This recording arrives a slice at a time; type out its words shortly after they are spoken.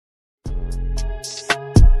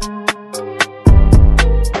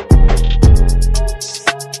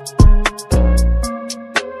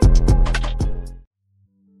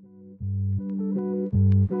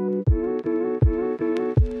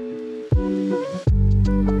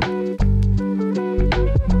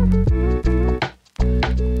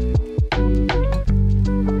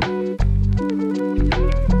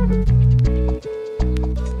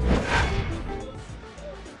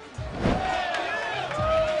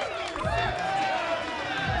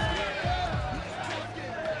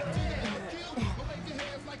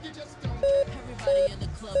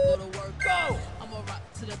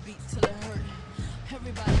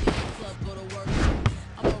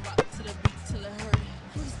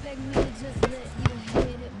expect me to just let you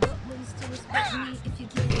hit it, but will you still respect me if you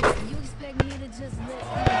get it? You expect me to just let you hit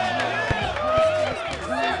it, but will you still respect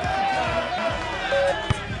me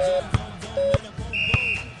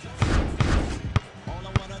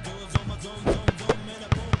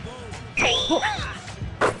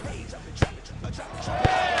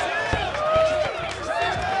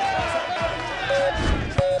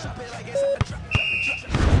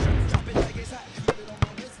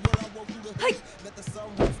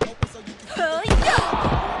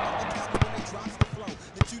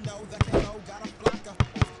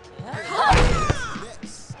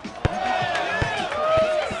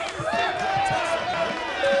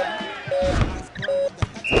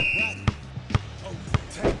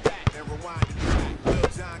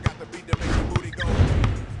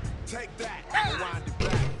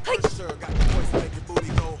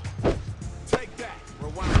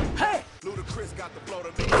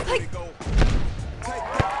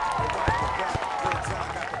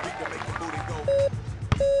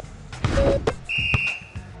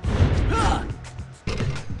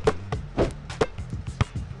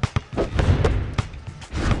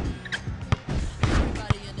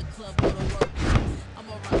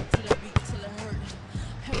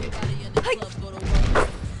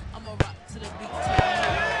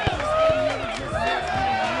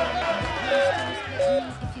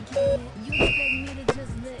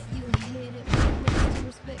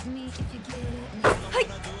if you get it?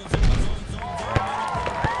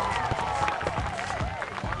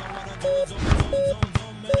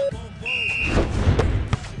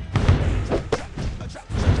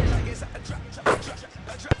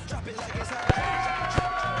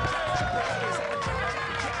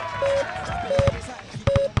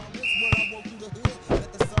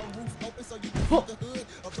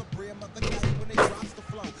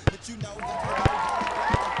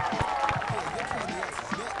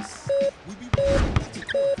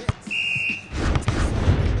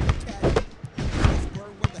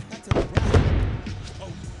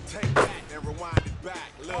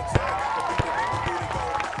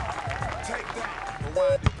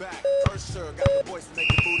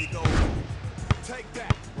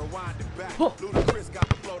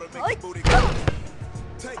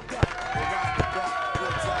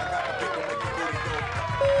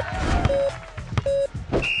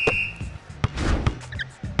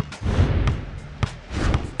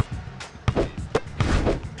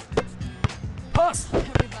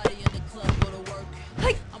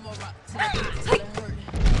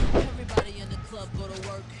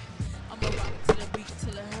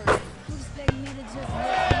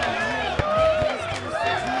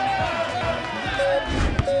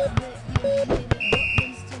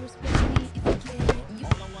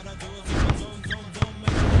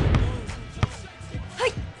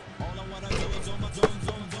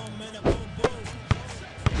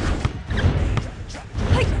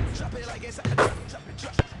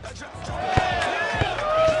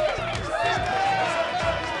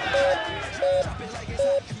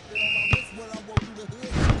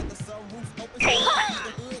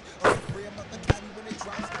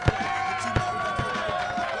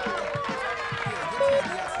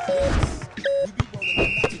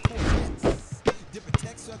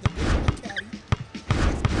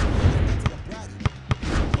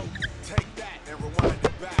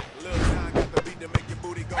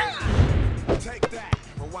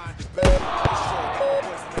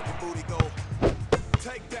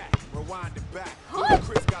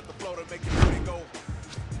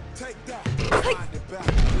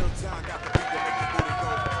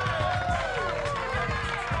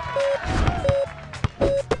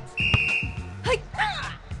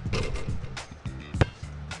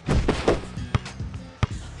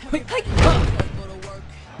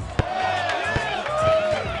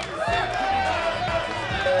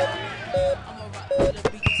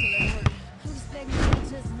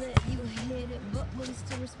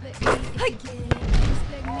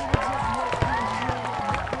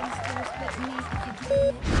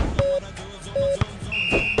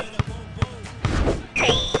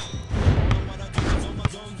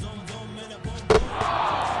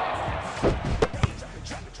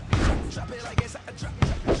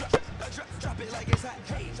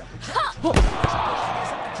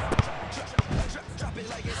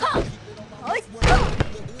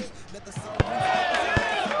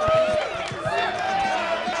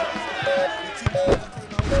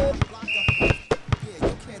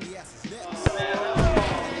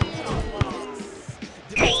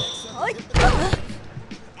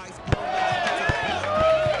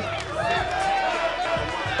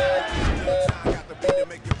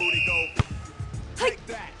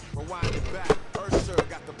 Ursher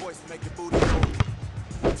got the voice to make your booty go.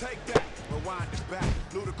 Take that, rewind it back.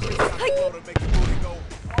 Ludacris got the flow to make your booty go.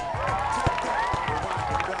 Take that, rewind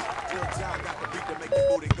it back. Lil Jon got the beat to make your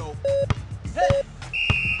booty go. Hey!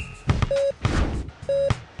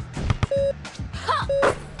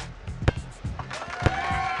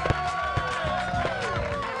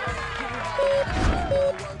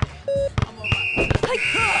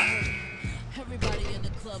 Everybody in the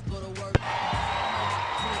club go to work.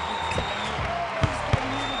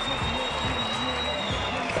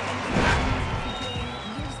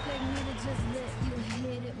 You expect me to just let you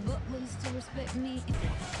hit it, but will you still respect me?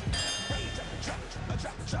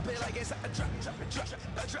 Drop it like it's a drop it.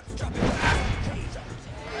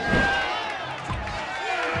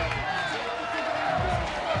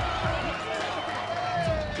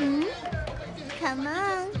 Come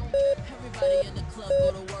on. Everybody in the club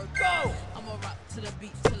go to work. Go! I'ma rock to the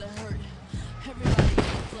beat till it hurt. Everybody in the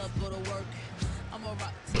club go to work. I'ma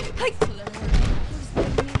rock to the beat till it hurt. You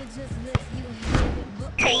expect me to just let you hit it,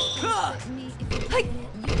 but will you still respect me if you get it?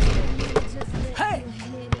 You expect me to just let you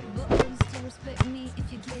hit it, but will you still respect me if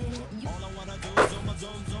you get it? All I wanna do is zoom,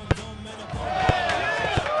 zoom, zoom, zoom, in a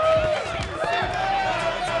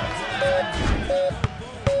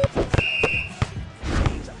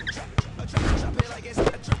drop it like it's a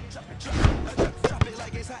drop it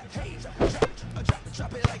like it's hot. Hey, drop it like it's a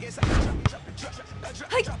drop it like it's hot.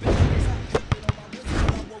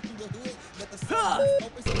 Let the sun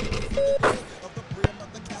open so you can see the hood of the brim of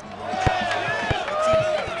the cabin.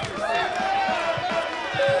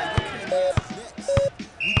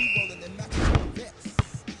 We be rolling and matching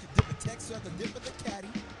Corvettes. Different texture, the dip of the caddy.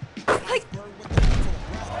 Iceberg with the head to the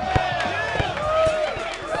body.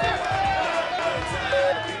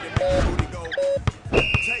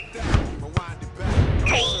 Take that, rewind it back.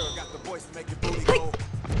 Usher got the voice to make your booty go.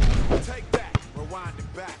 Take that, rewind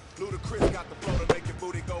it back. Ludacris got the flow to make your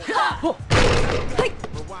booty go. Take that,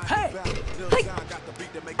 rewind it back. Lil Jon got the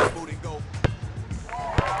beat to make your booty go.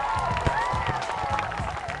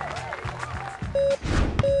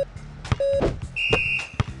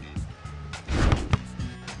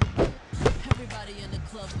 Everybody in the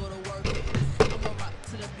club go to work. I'ma rock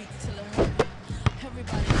to the beat till it hurt.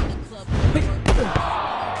 Everybody in the club go to work. I'ma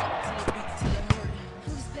rock to the beat till it hurt.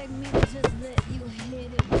 You expect me to just let you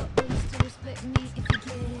hit it, but will you still respect me if you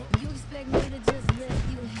get it? You expect me to just let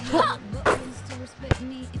you hit it, but will you still respect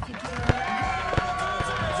me if you get it?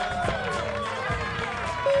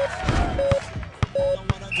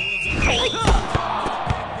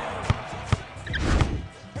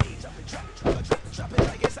 Drop it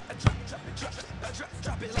like it's a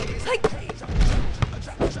drop it like it's a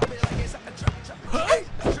drop it like it's a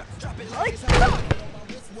drop it like it's a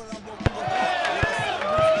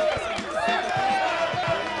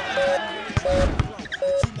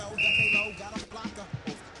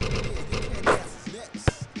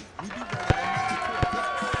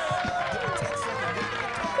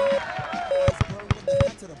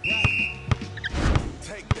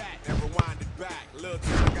Take that and rewind it back. Lil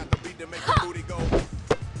Jon got the beat to make your booty go.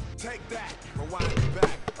 Take that, rewind it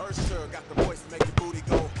back. Ursher got the voice to make your booty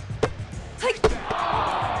go. Take that,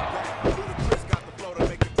 rewind it back. Ludacris got the flow to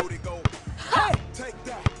make your booty go. Take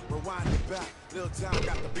that, rewind it back. Lil Jon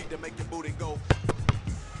got the beat to make your booty go.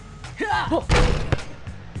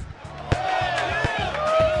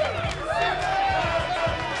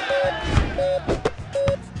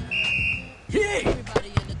 Everybody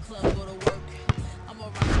in the club go to work. I'ma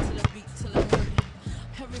rock to the beat till it hurt.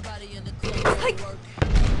 Everybody in the club go to work.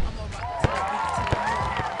 I'ma rock to the beat till it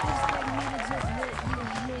hurt. You expect me to just let you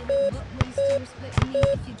hit it, but will you still respect me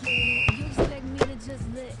if you get it? You expect me to just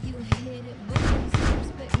let you hit it, but will you still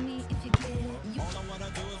respect me if you get it? All I wanna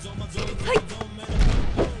do is zoom, zoom, zoom, zoom, in a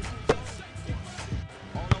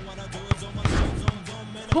All I wanna do is zoom, zoom, zoom,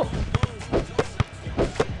 zoom, in a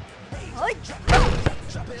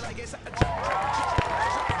Drop it like it's a drop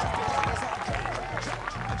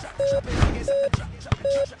it like it's a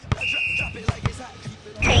drop it like it's hot. Keep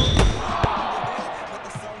it on. Let the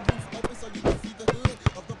sun open so you can see the hood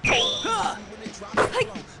of the brim when it drops the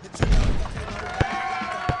flow. That you know that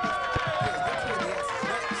they know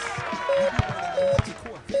we be running the magic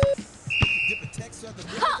Corvettes. Different texture, the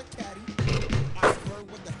dip of the caddy. Iceberg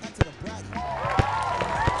with the hat to the body.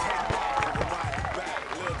 Take that, rewind it back.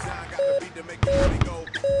 Lil Jon got the beat to make your booty go.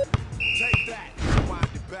 Take that,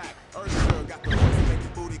 rewind it back. Ursher got the voice to make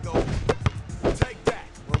your booty go. Take that,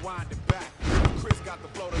 rewind it back. Chris got the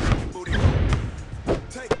flow to make your booty go.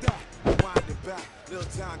 Take that, rewind it back. Lil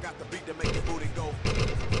Jon got the beat to make your booty go.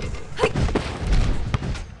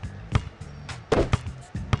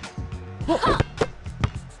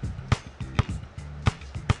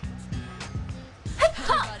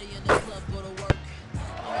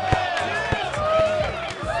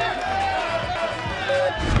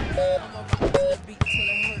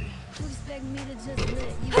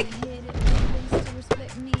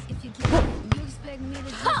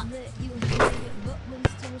 let you hit it, but will you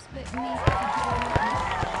still respect me if you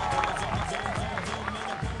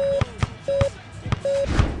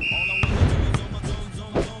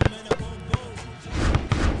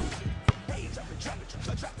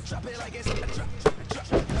Drop it like it's hot.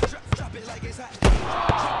 Drop it like it's hot.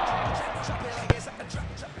 Drop it like it's hot.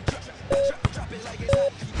 Drop it like it's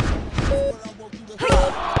hot. Where I walk through the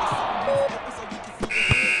hood, so you can see the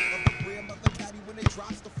hood of the brim of the caddy when it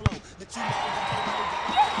drops the flow. That you know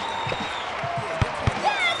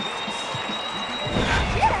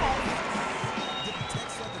different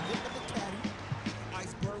text of the lip of the caddy.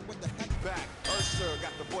 Iceberg with the heck back. Ursher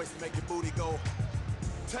got the voice to make your booty go.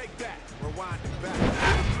 Take that, rewind it back.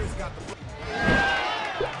 Chris got the.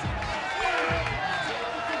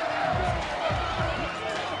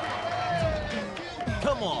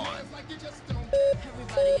 Come on.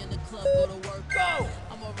 Everybody in the club go to work. Go!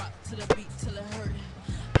 I'ma rock to the beat till it hurt.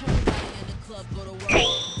 Everybody in the club go to work.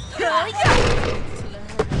 Till it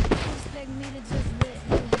hurt. You expect me to just let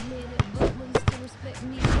you hit it, but will you still respect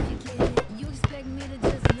me if you get it? You expect me to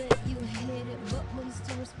just let you hit it, but will you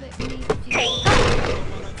still respect me if you get it?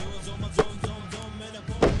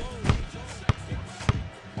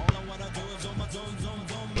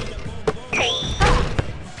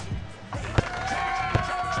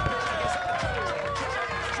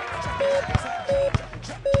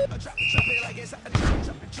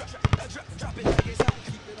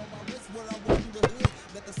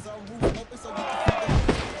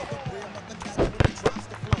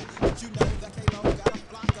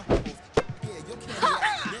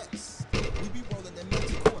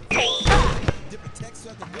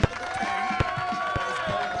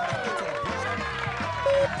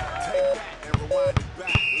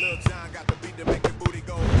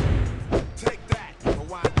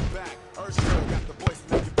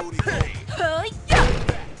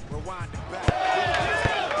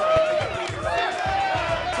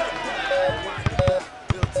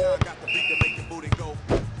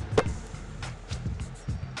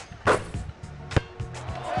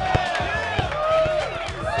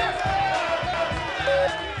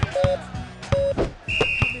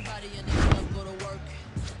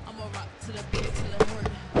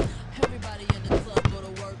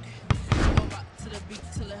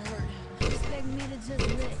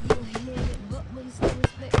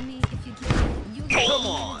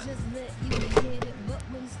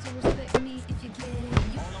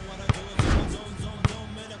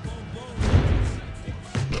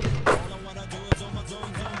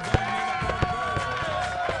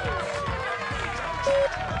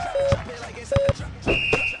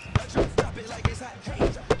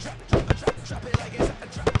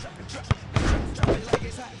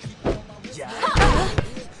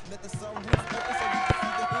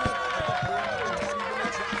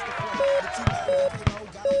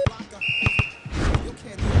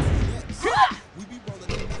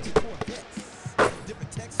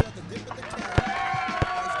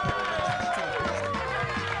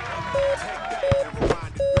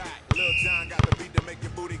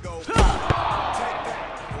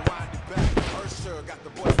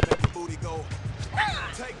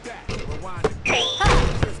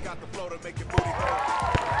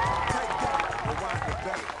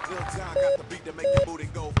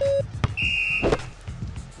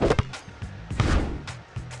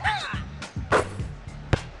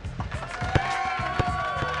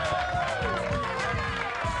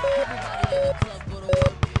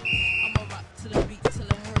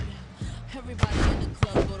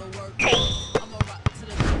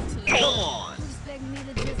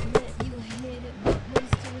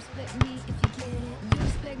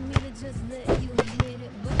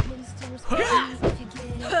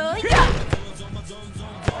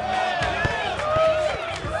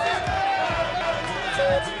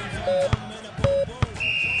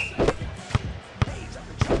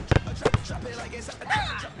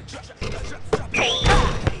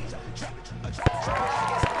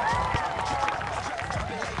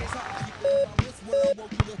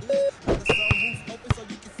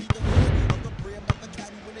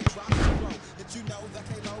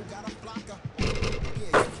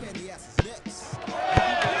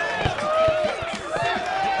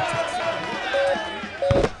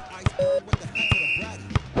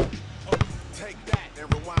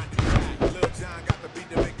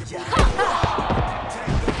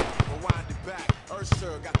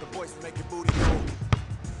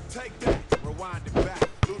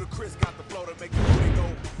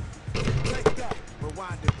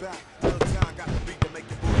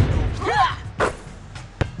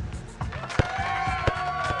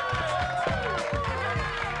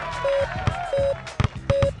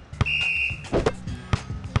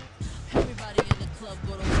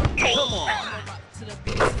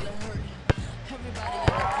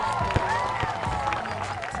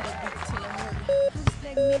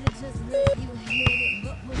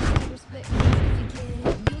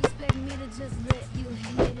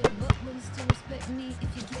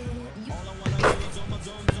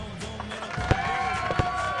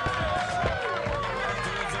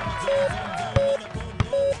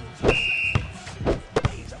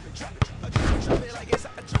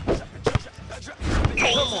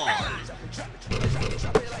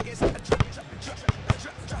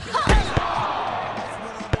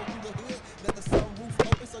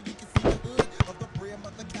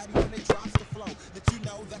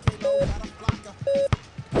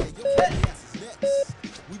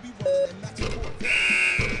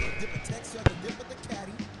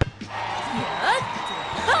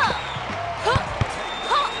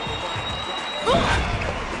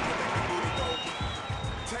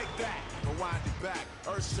 rewind it back.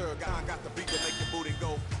 Ursher got the beat to make your booty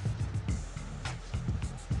go.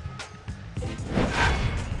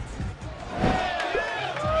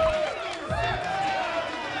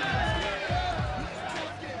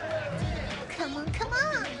 Come on, come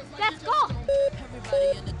on. Let's go.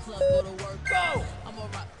 Everybody in the club go to work. Go. I'ma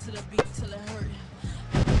rock to the beat till it hurt.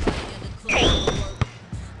 Everybody in the club go to work.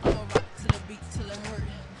 I'ma rock to the beat till it hurt.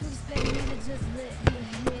 You expect me to just let you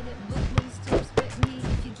hit it, but will you still respect me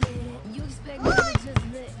if you get it? You expect me to just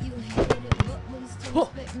let you hit it, but will you still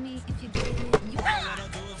respect me if you get it? You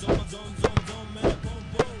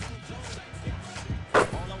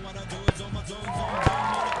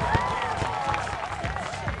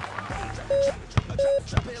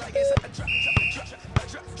Drop it like it's hot. Drop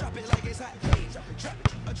it like it's hot.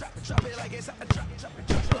 Drop it like it's hot. Drop it like it's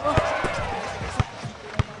hot.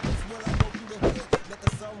 Let the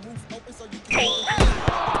sunroof open so you can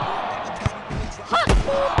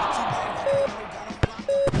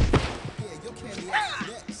yeah, your candy ass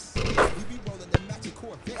next. We be rolling the matching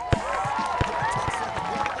Corvette.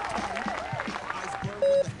 Iceberg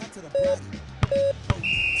with the hat to the body.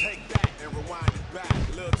 Take that and rewind it back.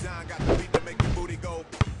 Lil John got the beat to make your booty go.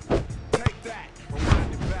 Take that,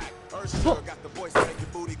 rewind it back. Ursher got the voice to make your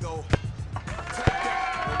booty go. Take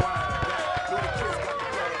that, rewind it back. Ludacris got the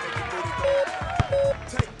flow to make your booty go.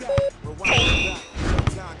 Take that, rewind it back. Lil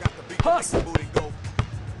John got the beat to make your booty go.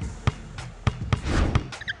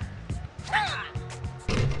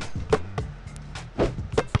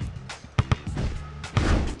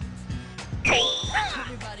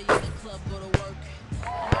 Everybody in the club go to work.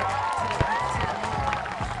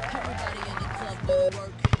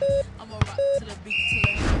 I'ma rock to the beat till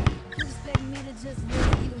it hurt. You expect me to just let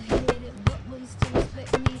you hit it, but will you still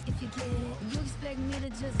respect me if you get it? You expect me to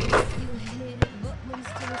just let you hit it, but will you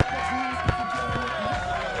still respect me if you get it?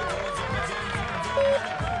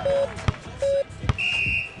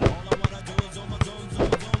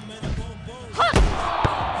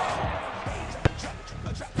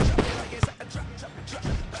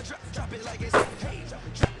 Drop it like it's hot.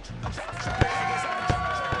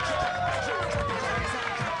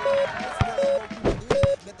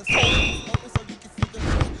 Let the sun open so you can see the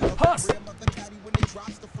rim of the caddy when it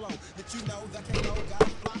drops the flow. That you know that can't go got a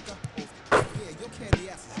blocker. Yeah, your candy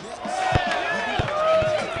ass is next.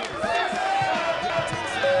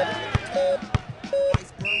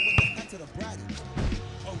 Iceberg with the hat to the bratty.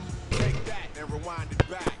 Oh, take that and rewind it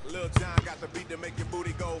back. Lil John got the beat to make your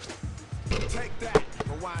booty go. Take that,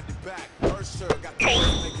 rewind it back. Ursher got the beat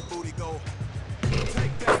to make your booty go.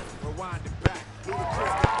 Take that, rewind it back.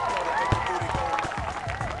 Ludacris got the flow to make your booty go.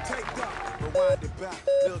 Take that, rewind it back.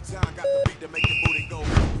 Lil John got the beat to make your booty go.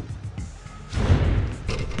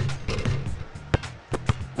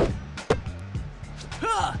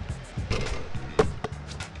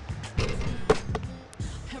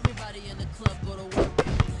 Everybody in the club go to work.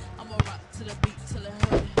 I'ma rock to the beat till it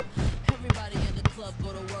hurt. Everybody in the club go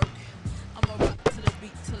to work. I'ma rock to the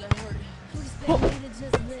beat till it hurt. You expect me to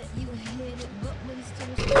just let you hit it, but will you still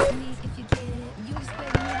respect me if you get it? You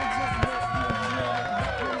expect me to just let you hit it,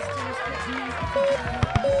 but will you still respect me if you get it?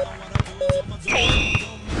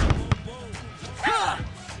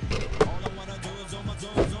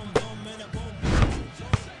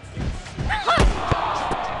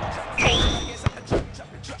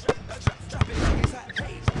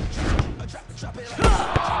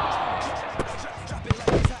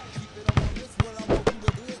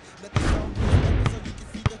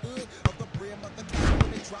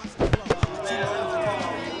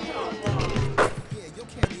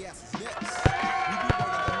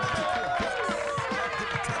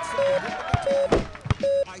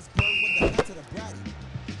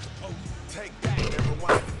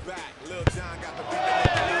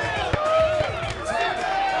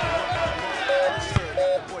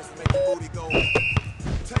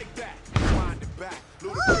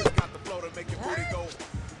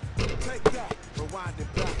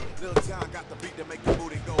 Lil John got the beat to make your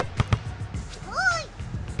booty go.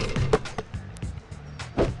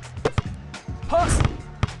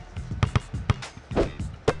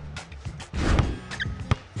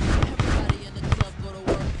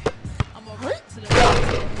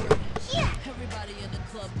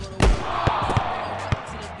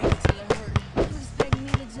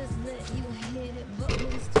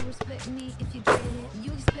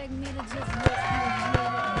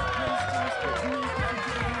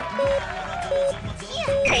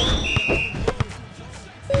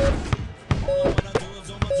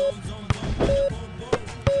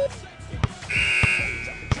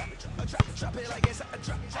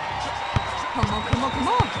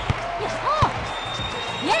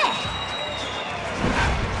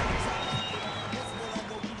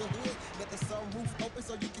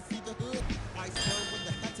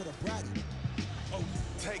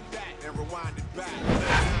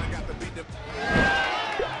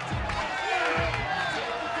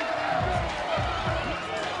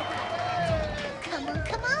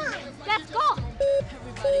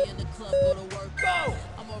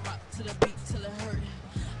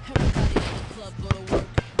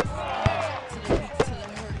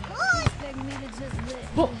 let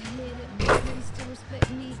you hit it, but will you still respect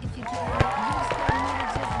me if you get it? You expect me to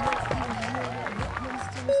just let you hit it, but will you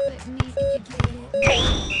still respect me if you get it?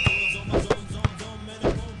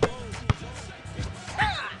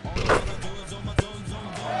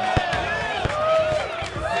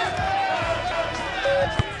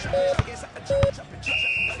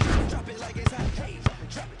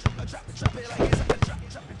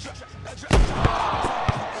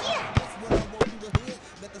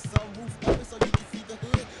 Let the sunroof open so you can see the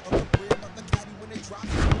hood of the brim of the caddy when it drops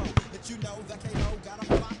the flow. That you know that K.O. got a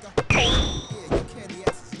flocker. Yeah, your candy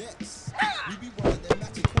ass is next. We be rolling them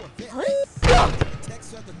matching Corvettes.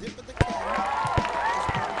 Text at the dip of the caddy.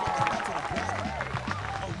 Iceberg with the hat to the body.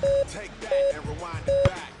 Oh, take that and rewind it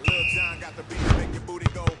back. Lil John got the beat to make your booty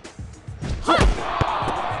go. Take that,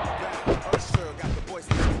 rewind it back. Usher got the voice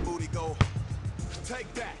to make your booty go.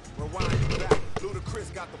 Take that, rewind it back.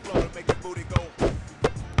 Ludacris got the flow to make your booty go.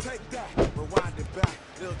 Take that, rewind it back.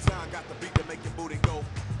 Lil John got the beat to make your booty go.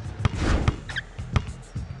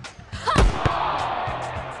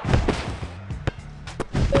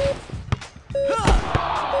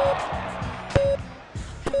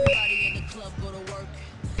 Everybody in the club go to work.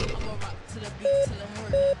 I'ma rock to the beat till it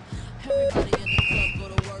hurt. Everybody in the club go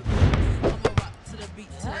to work. I'ma rock to the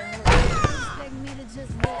beat till it hurt. You expect me to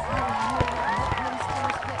just let you hit it, but will you still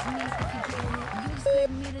respect me if you get it? You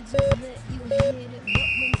expect me to just let you hit it, but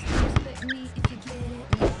will you still respect me if you get it?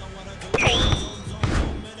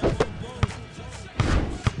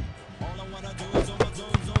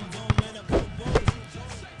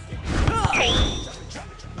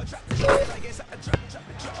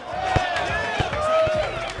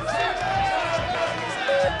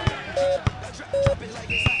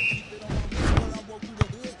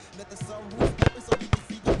 Let the sunroof open so you can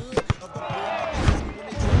see the hood of the brim of the caddy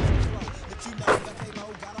when it drops the flow. That you know that K.O.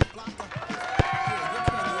 got a flocker. Yeah, your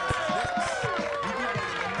candy ass is next. We be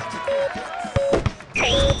rolling them matching Corvettes.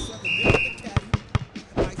 Text at the dip of the caddy.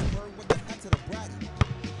 Iceberg with the hat to the bratty.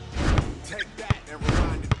 Take that and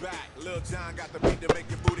rewind it back. Lil John got the beat to make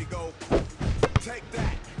your booty go. Take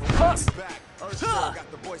that, rewind it back. Usher got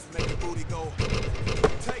the voice to make your booty go.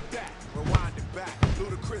 Take that, rewind it back.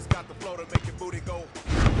 Ludacris got the flow to make your booty go.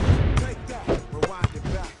 Take that, rewind it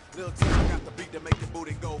back. Lil John got the beat to make your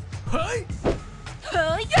booty go. Hey!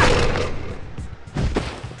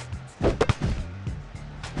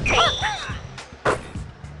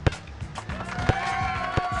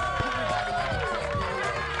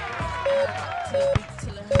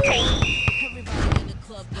 Everybody in the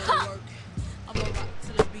club go to work. I'ma rock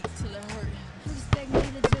to the beat till it hurt. You expect me to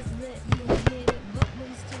just let you hit it, but will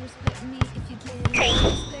you still respect me if you get it? You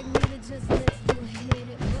expect me to just let you hit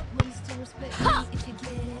it, but will you still respect me if you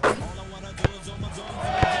get it?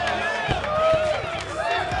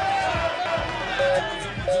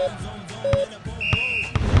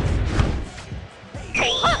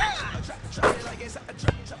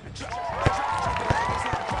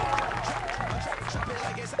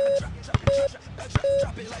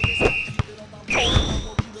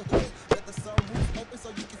 Let the sunroof open so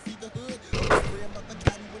you can see the hood of the brim of the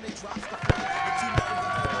caddy when it drops the flow. That you know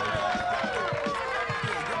that K.O. got a flocker.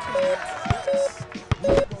 Yeah, your candy ass is next. We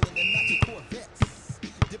be rolling them matching Corvettes.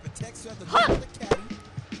 Different texture at the dip of the caddy.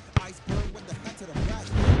 Iceberg with the hat to the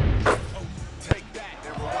bratty. Oh, take that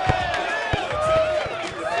and rewind it back.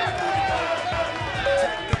 Lil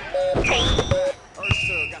John got the beat to make your booty go. Take that, rewind it back.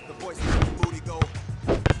 Usher got the voice to make your booty go.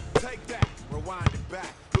 Take that, rewind it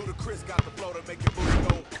back. Ludacris got the flow to make your booty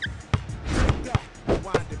go. Take that,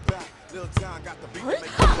 rewind it back. Lil John got the beat to make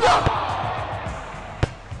your booty go.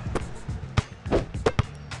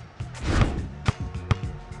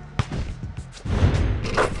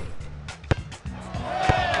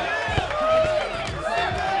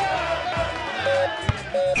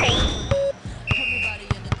 Everybody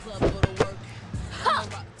in the club go to work. I'ma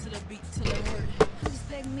rock to the beat till it hurt. You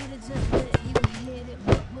expect me to just let you hit it,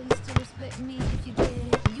 but will you still respect me if you get it?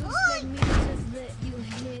 You expect me to just let you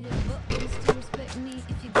hit it, but will you still respect me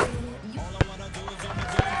if you get it? You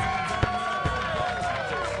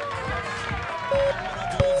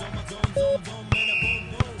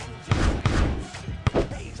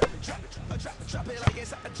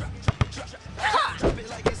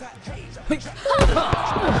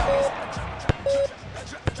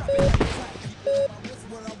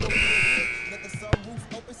Let the sunroof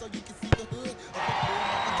open so you can see the hood of the brim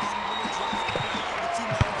of the caddy when it drops the flow. That you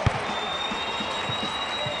know that K.O. got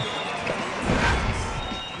a flocker.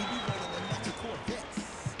 We be rolling them matching Corvettes.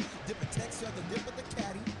 Different texture at the dip of the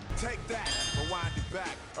caddy. Take that, rewind it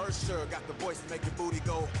back. Usher got the voice to make your booty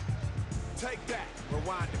go. Take that,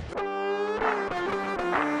 rewind it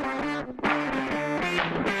back.